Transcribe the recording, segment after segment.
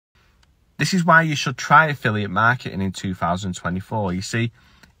This is why you should try affiliate marketing in 2024. You see,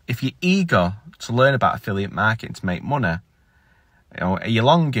 if you're eager to learn about affiliate marketing to make money, are you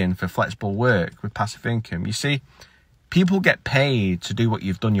longing for flexible work with passive income? You see, people get paid to do what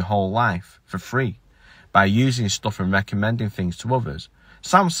you've done your whole life for free by using stuff and recommending things to others.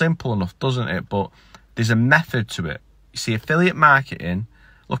 Sounds simple enough, doesn't it? But there's a method to it. You see, affiliate marketing,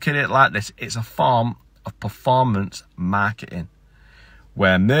 look at it like this. It's a form of performance marketing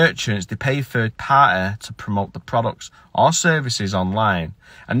where merchants, they pay a third party to promote the products or services online.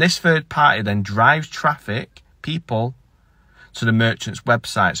 And this third party then drives traffic, people, to the merchant's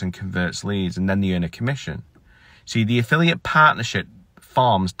websites and converts leads, and then they earn a commission. See, the affiliate partnership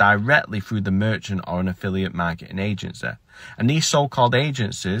forms directly through the merchant or an affiliate marketing agency. And these so-called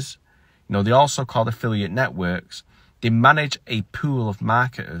agencies, they're also called affiliate networks. They manage a pool of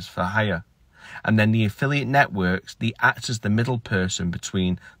marketers for hire. And then the affiliate networks, they act as the middle person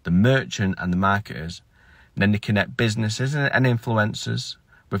between the merchant and the marketers. And then they connect businesses and influencers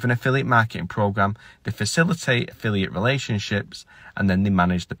with an affiliate marketing program. They facilitate affiliate relationships, and then they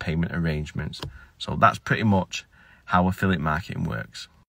manage the payment arrangements. So that's pretty much how affiliate marketing works.